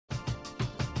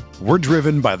We're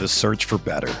driven by the search for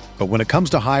better. But when it comes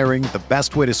to hiring, the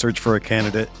best way to search for a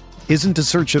candidate isn't to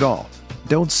search at all.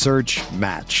 Don't search,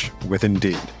 match with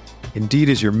Indeed. Indeed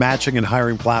is your matching and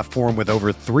hiring platform with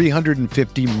over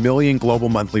 350 million global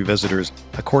monthly visitors,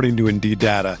 according to Indeed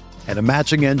data, and a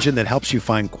matching engine that helps you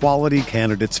find quality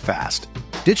candidates fast.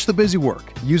 Ditch the busy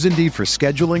work. Use Indeed for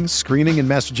scheduling, screening, and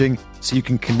messaging so you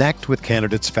can connect with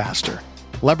candidates faster.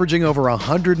 Leveraging over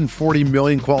 140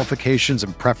 million qualifications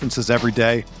and preferences every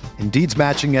day, Indeed's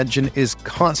matching engine is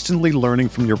constantly learning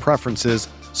from your preferences,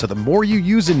 so the more you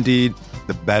use Indeed,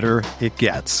 the better it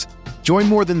gets. Join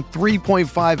more than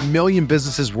 3.5 million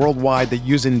businesses worldwide that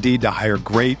use Indeed to hire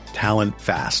great talent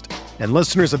fast. And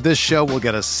listeners of this show will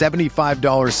get a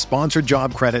 $75 sponsored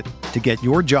job credit to get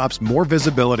your jobs more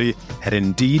visibility at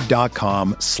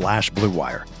Indeed.com/Blue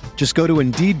Wire. Just go to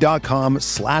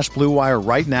Indeed.com/Blue Wire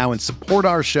right now and support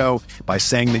our show by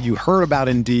saying that you heard about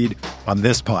Indeed on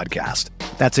this podcast.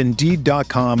 That's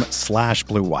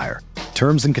Indeed.com/Blue Wire.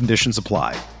 Terms and conditions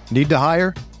apply. Need to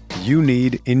hire? You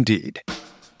need Indeed.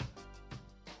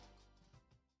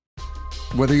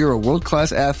 Whether you're a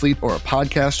world-class athlete or a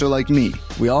podcaster like me,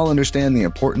 we all understand the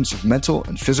importance of mental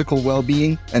and physical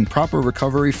well-being and proper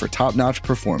recovery for top-notch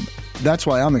performance. That's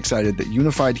why I'm excited that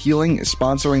Unified Healing is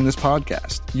sponsoring this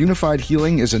podcast. Unified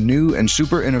Healing is a new and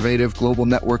super innovative global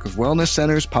network of wellness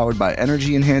centers powered by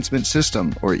Energy Enhancement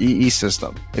System, or EE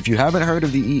System. If you haven't heard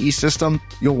of the EE System,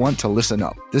 you'll want to listen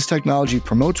up. This technology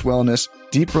promotes wellness,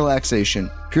 deep relaxation,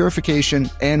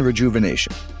 purification, and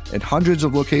rejuvenation. In hundreds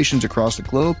of locations across the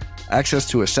globe, access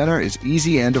to a center is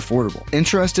easy and affordable.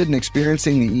 Interested in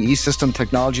experiencing the EE System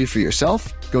technology for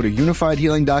yourself? Go to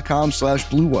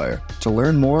unifiedhealing.com/Blue Wire to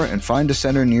learn more and find a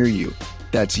center near you.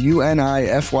 That's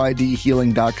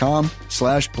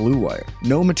UNIFYDhealing.com/Blue Wire.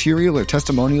 No material or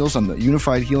testimonials on the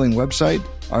Unified Healing website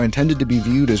are intended to be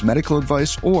viewed as medical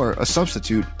advice or a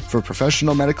substitute for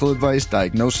professional medical advice,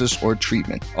 diagnosis, or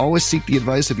treatment. Always seek the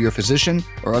advice of your physician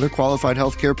or other qualified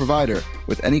healthcare provider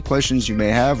with any questions you may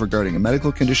have regarding a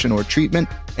medical condition or treatment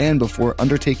and before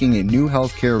undertaking a new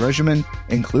healthcare regimen,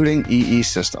 including EE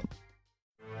System.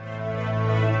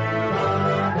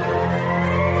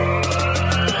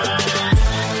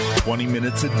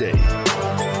 Minutes a day,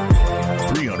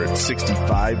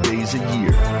 365 days a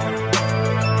year.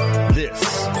 This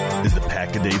is the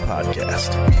Pack-A-Day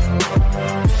Podcast.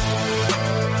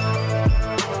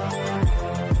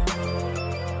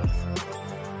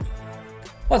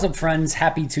 What's up, friends?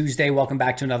 Happy Tuesday. Welcome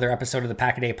back to another episode of the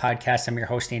Pack-A-Day Podcast. I'm your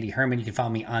host, Andy Herman. You can follow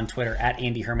me on Twitter at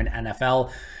AndyHermanNFL.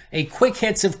 A quick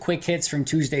hits from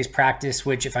Tuesday's practice,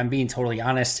 which, if I'm being totally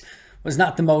honest, was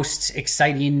not the most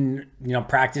exciting,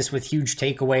 practice with huge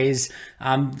takeaways.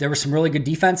 There was some really good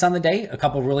defense on the day, a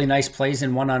couple really nice plays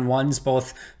in one-on-ones,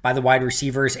 both by the wide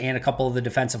receivers and a couple of the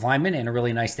defensive linemen, and a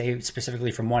really nice day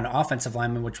specifically from one offensive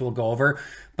lineman, which we'll go over.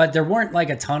 But there weren't like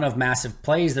a ton of massive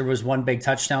plays. There was one big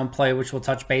touchdown play, which we'll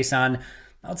touch base on.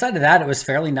 Outside of that, it was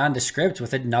fairly nondescript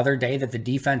with another day that the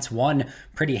defense won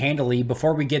pretty handily.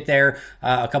 Before we get there,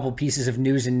 a couple pieces of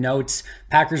news and notes.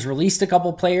 Packers released a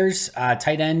couple players.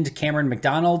 Tight end Cameron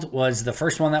McDonald was the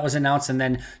first one that was announced, and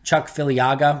then Chuck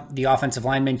Filiaga, the offensive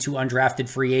lineman, two undrafted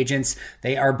free agents.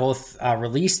 They are both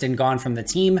released and gone from the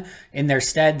team. In their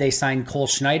stead, they signed Cole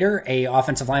Schneider, a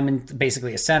offensive lineman,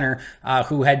 basically a center,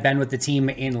 who had been with the team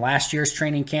in last year's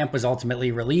training camp, was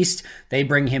ultimately released. They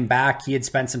bring him back. He had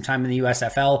spent some time in the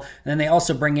USFL. And then they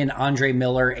also bring in Andre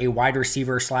Miller, a wide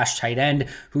receiver / tight end,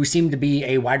 who seemed to be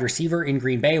a wide receiver in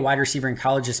Green Bay, wide receiver in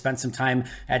college, has spent some time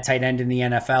at tight end in the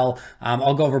NFL.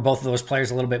 I'll go over both of those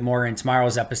players a little bit more in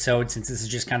tomorrow's episode, since this is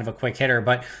just kind of a quick hitter.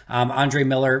 But Andre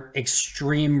Miller,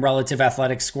 extreme relative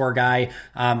athletic score guy,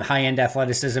 high-end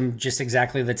athleticism, just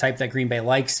exactly the type that Green Bay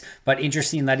likes. But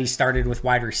interesting that he started with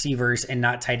wide receivers and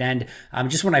not tight end.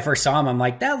 Just when I first saw him, I'm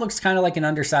like, that looks kind of like an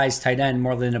undersized tight end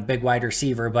more than a big wide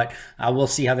receiver. But we'll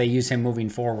see how they use him moving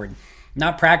forward.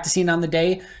 Not practicing on the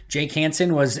day, Jake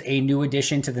Hansen was a new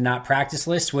addition to the not practice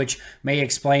list, which may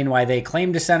explain why they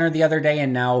claimed a center the other day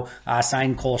and now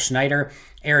signed Cole Schneider.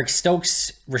 Eric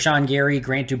Stokes, Rashawn Gary,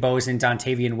 Grant Dubose, and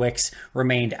Dontavian Wicks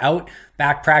remained out.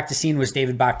 Back practicing was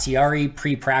David Bakhtiari.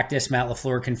 Pre-practice, Matt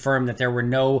LaFleur confirmed that there were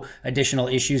no additional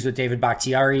issues with David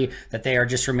Bakhtiari, that they are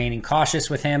just remaining cautious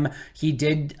with him. He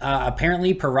did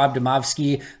apparently, per Rob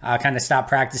Domofsky, kind of stop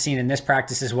practicing in this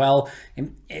practice as well.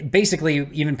 And basically,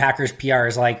 even Packers PR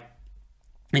is like,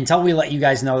 until we let you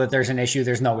guys know that there's an issue,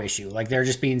 there's no issue. Like, they're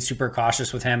just being super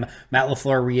cautious with him. Matt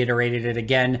LaFleur reiterated it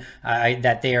again,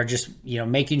 that they are just,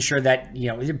 making sure that,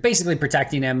 they're basically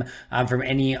protecting him from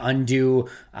any undue,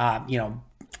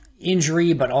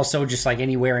 injury, but also just like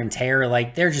any wear and tear.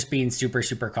 Like, they're just being super,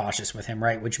 super cautious with him,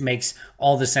 right? Which makes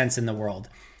all the sense in the world.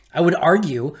 I would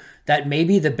argue that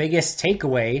maybe the biggest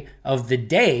takeaway of the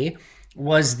day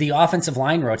was the offensive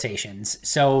line rotations.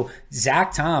 So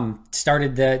Zach Tom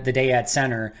started the day at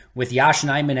center with Yosh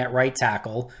Nijman at right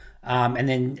tackle. And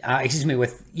then,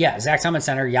 Zach Tom at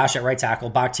center, Yosh at right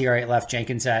tackle, Bakhtiari at left,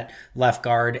 Jenkins at left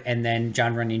guard, and then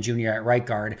Jon Runyan Jr. at right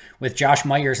guard with Josh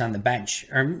Myers on the bench,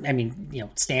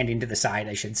 standing to the side,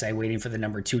 I should say, waiting for the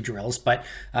number 2 drills. But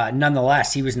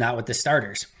nonetheless, he was not with the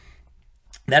starters.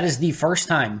 That is the first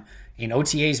time in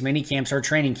OTAs, mini camps, or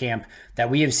training camp that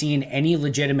we have seen any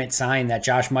legitimate sign that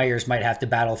Josh Myers might have to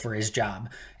battle for his job.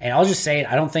 And I'll just say it,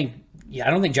 I don't think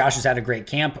Josh has had a great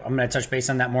camp. I'm going to touch base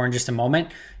on that more in just a moment.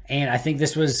 And I think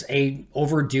this was a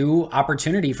overdue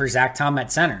opportunity for Zach Tom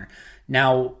at center.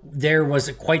 Now, there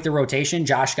was quite the rotation.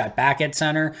 Josh got back at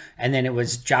center, and then it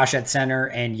was Josh at center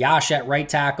and Yosh at right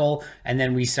tackle. And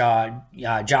then we saw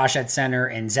Josh at center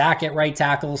and Zach at right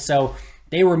tackle. So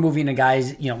they were moving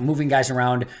guys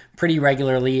around pretty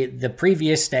regularly. The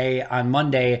previous day on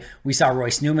Monday, we saw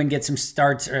Royce Newman get some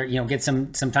starts, or get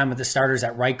some time with the starters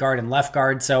at right guard and left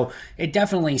guard. So it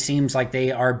definitely seems like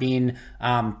they are being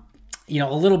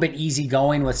a little bit easy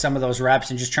going with some of those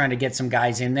reps and just trying to get some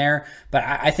guys in there. But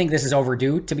I think this is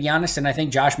overdue, to be honest. And I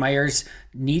think Josh Myers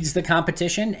needs the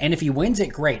competition. And if he wins it,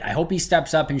 great. I hope he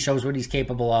steps up and shows what he's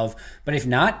capable of. But if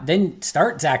not, then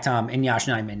start Zach Tom and Yosh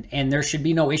Nijman. And there should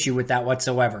be no issue with that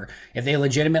whatsoever. If they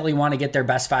legitimately want to get their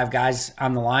best 5 guys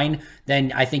on the line,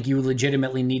 then I think you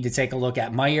legitimately need to take a look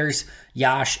at Myers,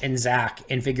 Yosh, and Zach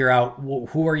and figure out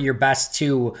who are your best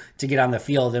 2 to get on the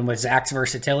field. And with Zach's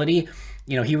versatility,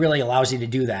 he really allows you to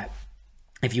do that.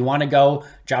 If you want to go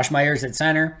Josh Myers at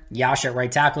center, Yosh at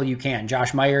right tackle, you can.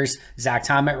 Josh Myers, Zach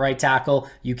Tom at right tackle,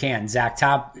 you can. Zach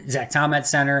Tom at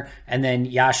center, and then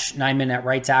Yosh Nijman at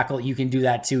right tackle, you can do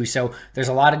that too. So there's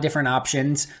a lot of different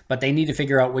options, but they need to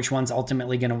figure out which one's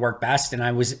ultimately going to work best. And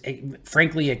I was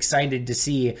frankly excited to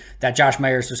see that Josh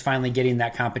Myers was finally getting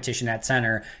that competition at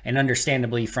center, and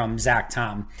understandably from Zach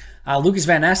Tom. Lucas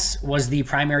Van Ness was the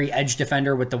primary edge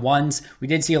defender with the ones. We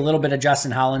did see a little bit of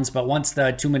Justin Hollins, but once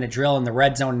the 2-minute drill in the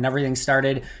red zone and everything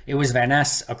started, it was Van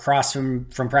Ness across from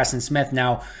Preston Smith.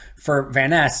 Now, for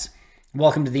Van Ness,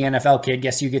 welcome to the NFL, kid.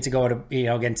 Guess you get to go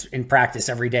to, against in practice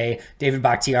every day, David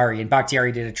Bakhtiari, and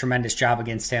Bakhtiari did a tremendous job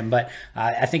against him. But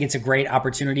I think it's a great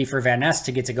opportunity for Van Ness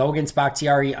to get to go against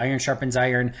Bakhtiari. Iron sharpens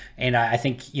iron, and I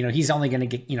think he's only going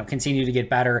to get continue to get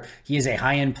better. He is a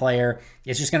high-end player.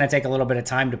 It's just going to take a little bit of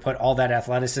time to put all that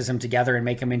athleticism together and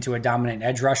make him into a dominant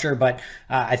edge rusher. But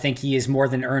I think he has more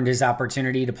than earned his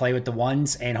opportunity to play with the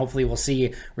ones, and hopefully we'll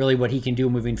see really what he can do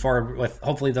moving forward with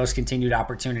hopefully those continued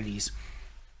opportunities.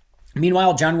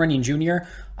 Meanwhile, Jon Runyan Jr.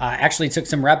 Actually took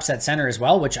some reps at center as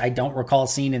well, which I don't recall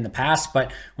seeing in the past,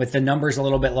 but with the numbers a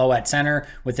little bit low at center,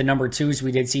 with the number 2s,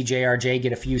 we did see JRJ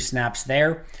get a few snaps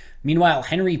there. Meanwhile,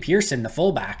 Henry Pearson, the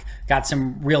fullback, got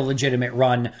some real legitimate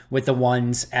run with the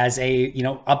ones as a,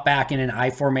 up back in an I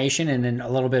formation and then a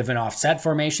little bit of an offset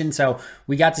formation. So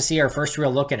we got to see our first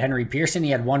real look at Henry Pearson.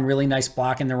 He had one really nice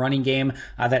block in the running game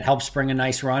that helped spring a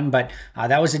nice run, but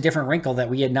that was a different wrinkle that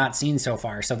we had not seen so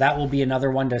far. So that will be another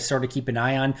one to sort of keep an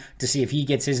eye on to see if he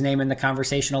gets his name in the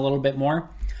conversation a little bit more.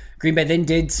 Green Bay then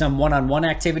did some one-on-one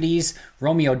activities.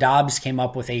 Romeo Doubs came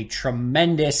up with a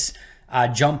tremendous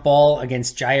jump ball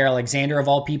against Jair Alexander, of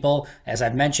all people. As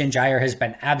I've mentioned, Jair has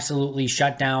been absolutely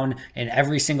shut down in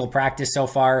every single practice so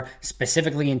far,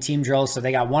 specifically in team drills. So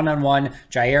they got one-on-one,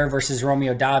 Jair versus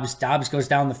Romeo Doubs. Doubs goes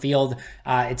down the field.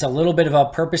 It's a little bit of a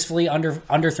purposefully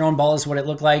underthrown ball is what it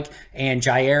looked like. And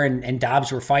Jair and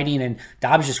Doubs were fighting, and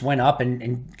Doubs just went up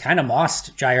and kind of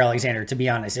mossed Jair Alexander, to be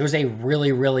honest. It was a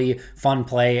really, really fun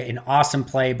play, an awesome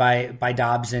play by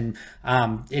Doubs. And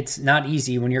it's not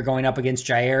easy when you're going up against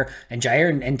Jair, and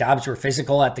Jair and Doubs were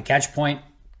physical at the catch point.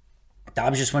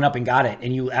 Doubs just went up and got it,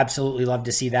 and you absolutely love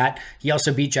to see that. He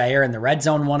also beat Jair in the red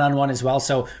zone one-on-one as well,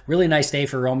 so really nice day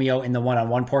for Romeo in the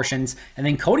one-on-one portions. And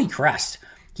then Cody Crest,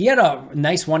 he had a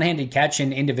nice one-handed catch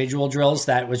in individual drills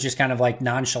that was just kind of like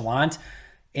nonchalant.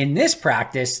 In this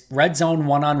practice, red zone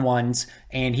one-on-ones,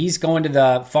 and he's going to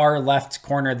the far left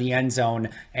corner of the end zone,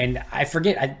 and I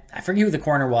forget who the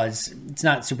corner was. It's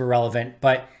not super relevant,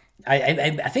 but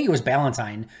I think it was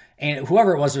Ballantyne, and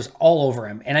whoever it was all over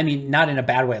him. And I mean, not in a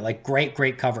bad way, like great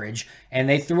coverage. And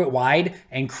they threw it wide,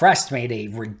 and Crest made a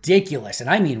ridiculous, and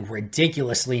I mean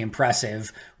ridiculously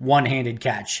impressive one-handed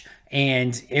catch.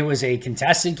 And it was a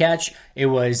contested catch. It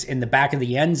was in the back of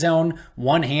the end zone.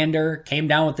 One-hander, came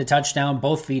down with the touchdown,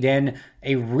 both feet in.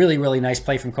 A really, really nice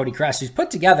play from Cody Crest, who's put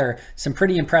together some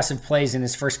pretty impressive plays in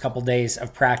his first couple days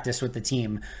of practice with the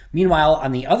team. Meanwhile,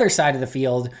 on the other side of the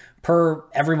field, per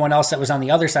everyone else that was on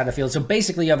the other side of the field, so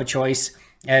basically you have a choice.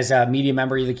 as a media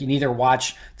member, you can either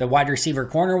watch the wide receiver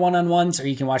corner one-on-ones, or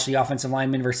you can watch the offensive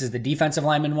lineman versus the defensive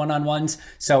lineman one-on-ones.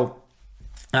 So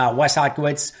Wes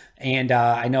Hodkiewicz and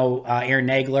I know Aaron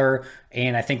Nagler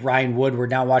and I think Ryan Wood were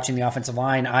down watching the offensive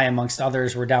line. I, amongst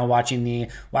others, were down watching the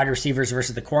wide receivers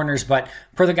versus the corners. But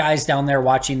per the guys down there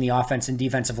watching the offense and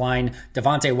defensive line,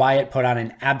 Devonte Wyatt put on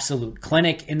an absolute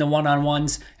clinic in the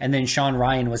one-on-ones, and then Sean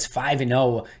Ryan was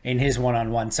 5-0 in his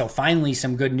one-on-one. So finally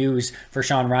some good news for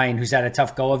Sean Ryan, who's had a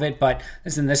tough go of it. But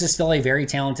listen, this is still a very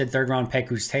talented third-round pick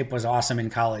whose tape was awesome in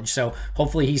college. So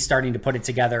hopefully he's starting to put it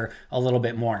together a little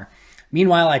bit more.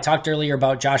 Meanwhile, I talked earlier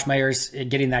about Josh Myers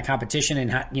getting that competition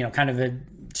and, kind of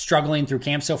struggling through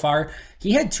camp so far.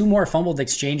 He had 2 more fumbled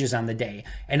exchanges on the day.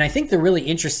 And I think the really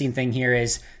interesting thing here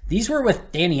is these were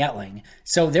with Danny Etling.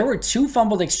 So there were 2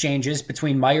 fumbled exchanges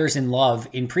between Myers and Love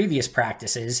in previous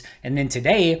practices. And then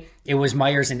today it was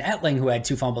Myers and Etling who had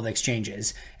 2 fumbled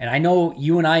exchanges. And I know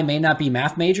you and I may not be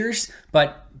math majors,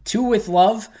 but 2 with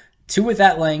Love, 2 with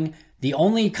Etling. The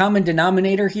only common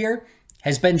denominator here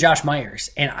has been Josh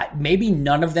Myers. And maybe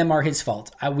none of them are his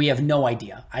fault. We have no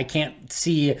idea. I can't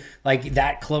see like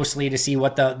that closely to see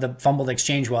what the fumbled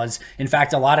exchange was. In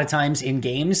fact, a lot of times in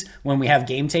games when we have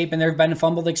game tape and there've been a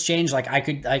fumbled exchange, like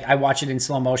I watch it in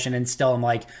slow motion and still I'm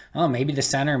like, oh, maybe the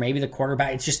center, maybe the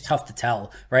quarterback. It's just tough to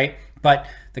tell, right? But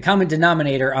the common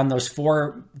denominator on those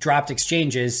 4 dropped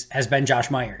exchanges has been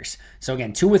Josh Myers. So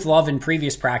again, 2 with Love in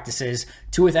previous practices,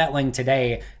 2 with Etling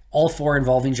today, all 4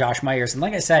 involving Josh Myers. And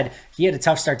like I said, he had a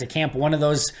tough start to camp. One of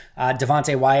those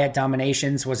Devonte Wyatt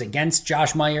dominations was against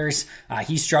Josh Myers.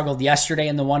 He struggled yesterday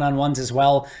in the one-on-ones as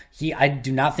well. I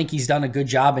do not think he's done a good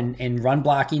job in run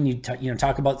blocking. You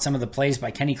talk about some of the plays by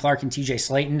Kenny Clark and TJ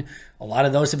Slayton. A lot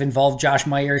of those have involved Josh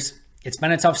Myers. It's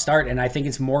been a tough start, and I think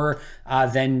it's more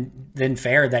than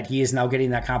fair that he is now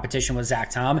getting that competition with Zach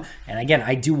Tom. And again,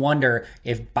 I do wonder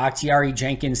if Bakhtiari,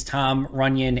 Jenkins, Tom,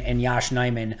 Runyon, and Yosh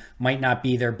Nijman might not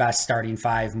be their best starting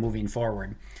 5 moving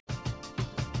forward.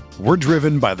 We're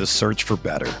driven by the search for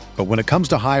better. But when it comes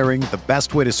to hiring, the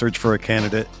best way to search for a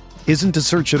candidate isn't to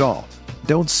search at all.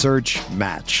 Don't search,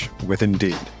 match with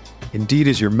Indeed. Indeed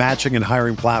is your matching and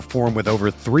hiring platform with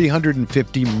over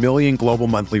 350 million global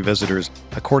monthly visitors,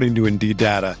 according to Indeed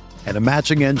data, and a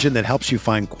matching engine that helps you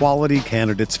find quality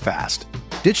candidates fast.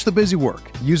 Ditch the busy work.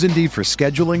 Use Indeed for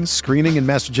scheduling, screening, and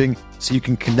messaging so you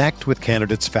can connect with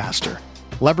candidates faster.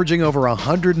 Leveraging over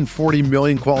 140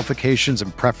 million qualifications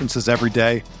and preferences every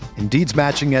day, Indeed's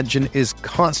matching engine is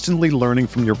constantly learning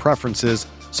from your preferences,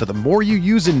 so the more you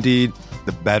use Indeed,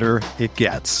 the better it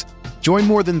gets. Join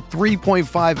more than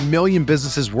 3.5 million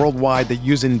businesses worldwide that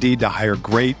use Indeed to hire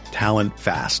great talent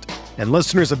fast. And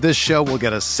listeners of this show will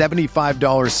get a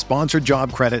 $75 sponsored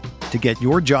job credit to get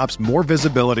your jobs more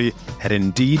visibility at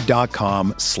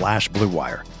Indeed.com/Blue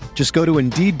Wire. Just go to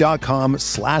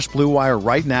Indeed.com/Blue Wire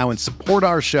right now and support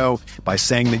our show by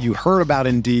saying that you heard about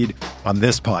Indeed on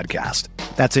this podcast.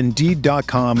 That's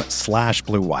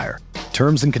Indeed.com/Blue Wire.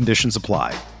 Terms and conditions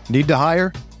apply. Need to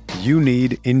hire? You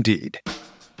need Indeed.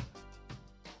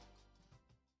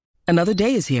 Another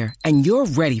day is here, and you're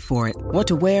ready for it. What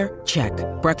to wear? Check.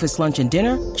 Breakfast, lunch, and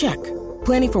dinner? Check.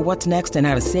 Planning for what's next and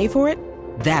how to save for it?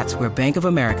 That's where Bank of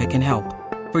America can help.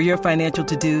 For your financial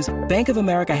to-dos, Bank of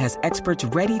America has experts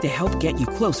ready to help get you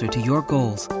closer to your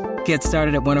goals. Get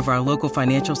started at one of our local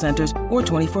financial centers or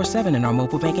 24/7 in our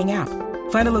mobile banking app.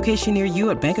 Find a location near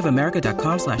you at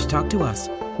bankofamerica.com/talktous.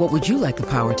 What would you like the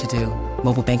power to do?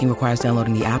 Mobile banking requires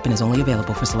downloading the app and is only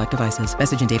available for select devices.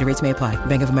 Message and data rates may apply.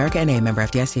 Bank of America NA, member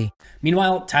FDIC.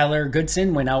 Meanwhile, Tyler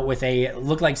Goodson went out with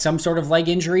looked like some sort of leg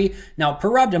injury. Now, per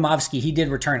Rob Demovsky, he did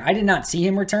return. I did not see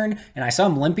him return, and I saw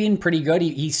him limping pretty good.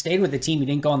 He stayed with the team. He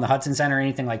didn't go on the Hudson Center or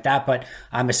anything like that, but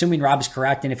I'm assuming Rob's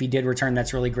correct, and if he did return,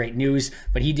 that's really great news.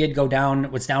 But he did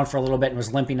was down for a little bit and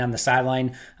was limping on the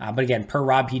sideline. But again, per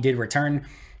Rob, he did return.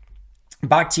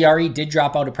 Bakhtiari did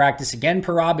drop out of practice again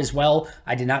per Rob as well.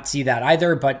 I did not see that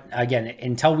either, but again,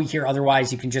 until we hear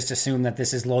otherwise, you can just assume that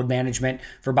this is load management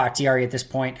for Bakhtiari at this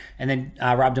point. And then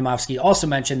Rob Demovsky also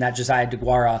mentioned that Josiah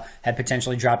DeGuara had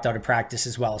potentially dropped out of practice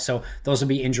as well. So those will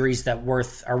be injuries that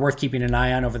are worth keeping an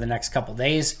eye on over the next couple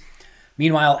days.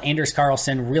 Meanwhile, Anders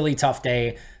Carlson, really tough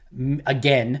day.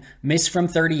 Again, miss from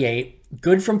 38,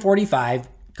 good from 45,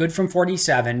 good from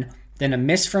 47, then a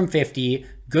miss from 50,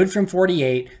 good from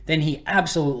 48, then he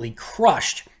absolutely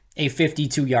crushed a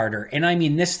 52-yarder. And I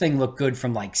mean, this thing looked good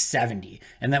from like 70.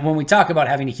 And then when we talk about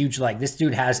having a huge leg, this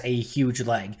dude has a huge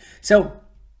leg. So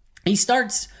he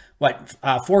starts,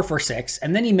 4 for 6,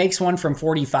 and then he makes one from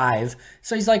 45.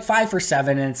 So he's like 5 for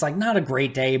 7, and it's like not a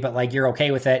great day, but like you're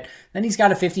okay with it. Then he's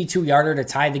got a 52-yarder to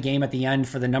tie the game at the end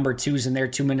for the number 2s in their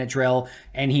 2-minute drill,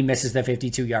 and he misses the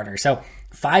 52-yarder. So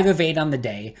 5 of 8 on the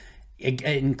day,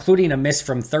 including a miss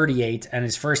from 38 on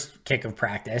his first kick of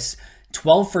practice.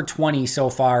 12 for 20 so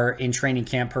far in training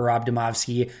camp per Rob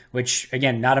Demovsky, which,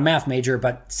 again, not a math major,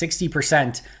 but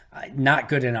 60%, not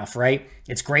good enough, right?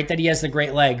 It's great that he has the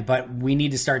great leg, but we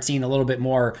need to start seeing a little bit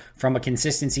more from a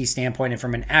consistency standpoint and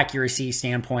from an accuracy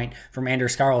standpoint from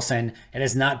Anders Carlson. It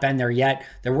has not been there yet.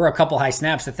 There were a couple high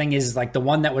snaps. The thing is, like, the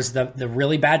one that was the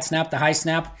really bad snap, the high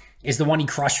snap, is the one he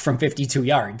crushed from 52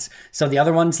 yards. So the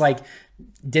other ones,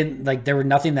 there were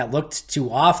nothing that looked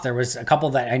too off. There was a couple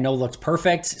that I know looked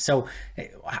perfect. So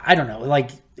I don't know,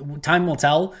 time will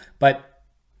tell, but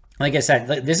like I said,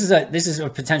 this is a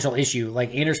potential issue.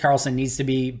 Anders Carlson needs to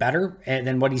be better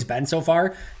than what he's been so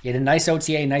far. He had a nice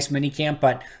OTA, nice mini camp,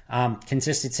 but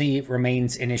consistency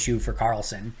remains an issue for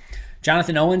Carlson.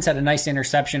 Jonathan Owens had a nice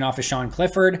interception off of Sean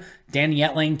Clifford. Danny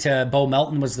Etling to Bo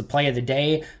Melton was the play of the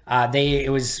day.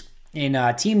 It was in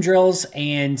team drills,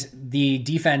 and the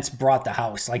defense brought the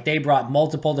house. They brought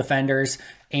multiple defenders,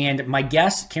 and my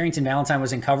guess, Carrington Valentine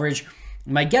was in coverage.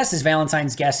 My guess is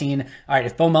Valentine's guessing, all right,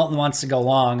 if Bo Melton wants to go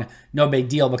long, no big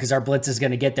deal, because our blitz is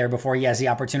going to get there before he has the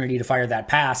opportunity to fire that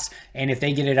pass. And if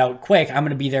they get it out quick, I'm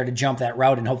going to be there to jump that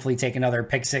route and hopefully take another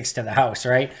pick 6 to the house,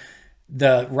 right?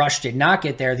 The rush did not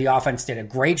get there. The offense did a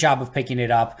great job of picking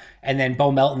it up. And then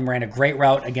Bo Melton ran a great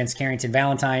route against Carrington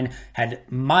Valentine, had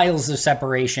miles of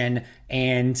separation,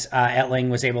 and Etling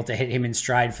was able to hit him in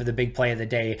stride for the big play of the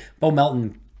day. Bo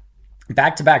Melton,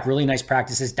 back-to-back really nice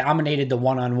practices, dominated the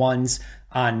one-on-ones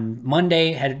on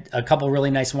Monday, had a couple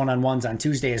really nice one-on-ones on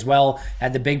Tuesday as well,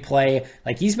 had the big play.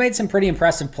 He's made some pretty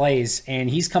impressive plays, and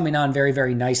he's coming on very,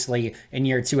 very nicely in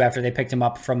year 2 after they picked him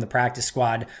up from the practice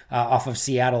squad off of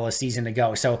Seattle a season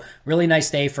ago. So really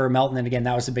nice day for Melton, and again,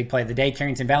 that was the big play of the day.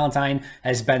 Carrington Valentine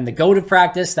has been the GOAT of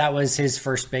practice. That was his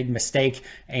first big mistake,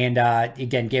 and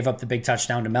again, gave up the big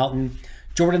touchdown to Melton.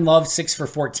 Jordan Love, 6 for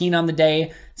 14 on the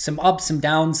day. Some ups, some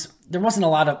downs. There wasn't a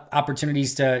lot of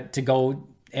opportunities to go,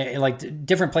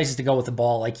 different places to go with the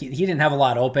ball. He didn't have a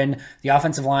lot open. The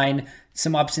offensive line,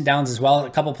 some ups and downs as well. A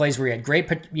couple plays where he had great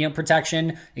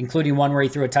protection, including one where he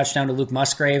threw a touchdown to Luke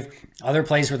Musgrave. Other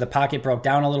plays where the pocket broke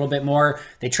down a little bit more.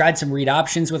 They tried some read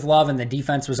options with Love, and the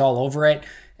defense was all over it.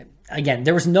 Again,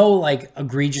 there was no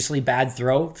egregiously bad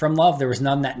throw from Love. There was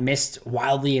none that missed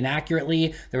wildly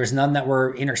inaccurately. There was none that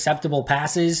were interceptable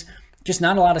passes. Just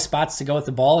not a lot of spots to go with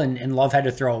the ball, and Love had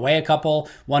to throw away a couple.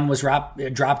 One was dropped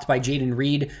by Jaden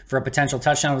Reed for a potential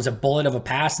touchdown. It was a bullet of a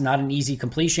pass, not an easy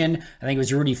completion. I think it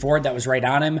was Rudy Ford that was right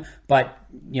on him, but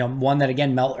one that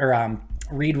again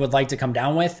Reed would like to come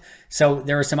down with. So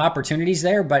there were some opportunities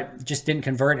there, but just didn't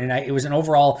convert. And it was an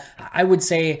overall, I would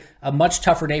say, a much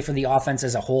tougher day for the offense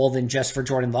as a whole than just for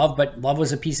Jordan Love, but Love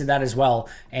was a piece of that as well.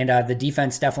 And the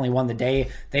defense definitely won the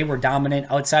day. They were dominant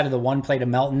outside of the one play to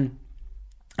Melton.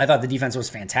 I thought the defense was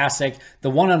fantastic. The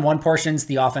one-on-one portions,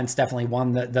 the offense definitely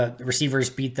won. The receivers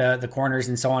beat the corners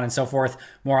and so on and so forth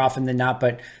more often than not,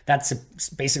 but that's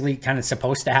basically kind of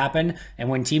supposed to happen. And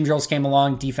when team drills came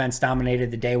along, defense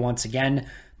dominated the day once again.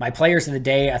 My players of the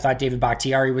day, I thought David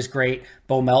Bakhtiari was great,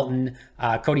 Bo Melton,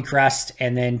 Cody Crest,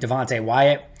 and then Devontae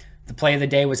Wyatt. The play of the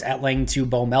day was Etling to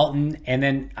Bo Melton. And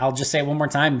then I'll just say it one more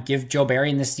time, give Joe Barry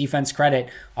and this defense credit.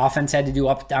 Offense had to do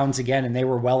up downs again, and they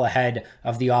were well ahead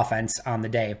of the offense on the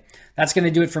day. That's going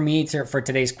to do it for me for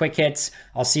today's Quick Hits.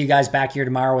 I'll see you guys back here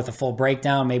tomorrow with a full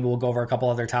breakdown. Maybe we'll go over a couple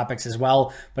other topics as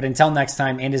well. But until next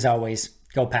time, and as always,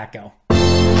 go Pack Go.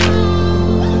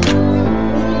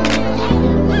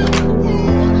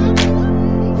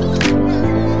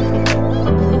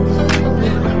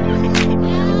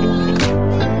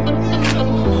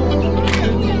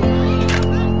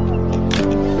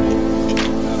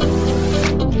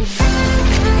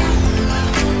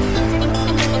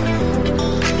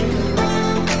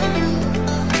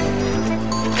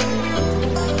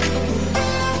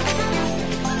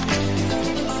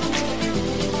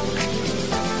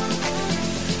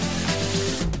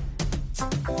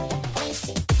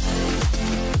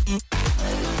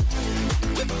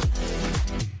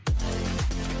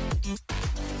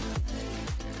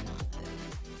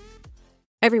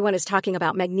 Everyone is talking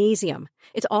about magnesium.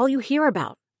 It's all you hear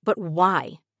about. But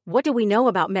why? What do we know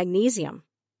about magnesium?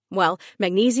 Well,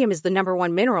 magnesium is the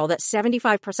 #1 mineral that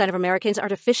 75% of Americans are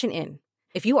deficient in.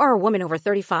 If you are a woman over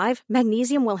 35,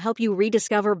 magnesium will help you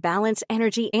rediscover balance,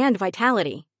 energy, and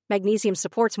vitality. Magnesium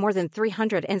supports more than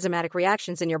 300 enzymatic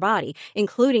reactions in your body,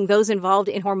 including those involved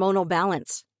in hormonal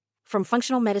balance. From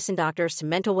functional medicine doctors to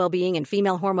mental well-being and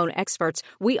female hormone experts,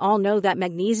 we all know that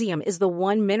magnesium is the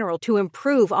one mineral to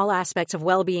improve all aspects of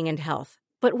well-being and health.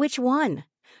 But which one?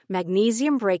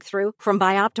 Magnesium Breakthrough from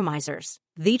Bioptimizers.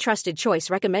 the trusted choice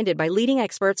recommended by leading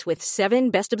experts with 7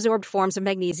 best-absorbed forms of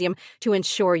magnesium to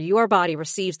ensure your body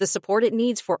receives the support it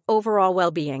needs for overall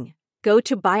well-being. Go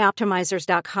to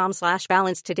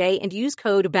bioptimizers.com/balance today and use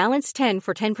code BALANCE10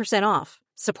 for 10% off.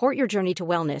 Support your journey to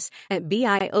wellness at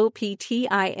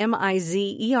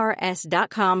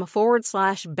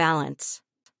bioptimizers.com/balance.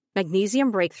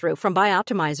 Magnesium Breakthrough from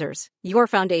Bioptimizers, your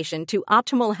foundation to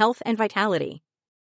optimal health and vitality.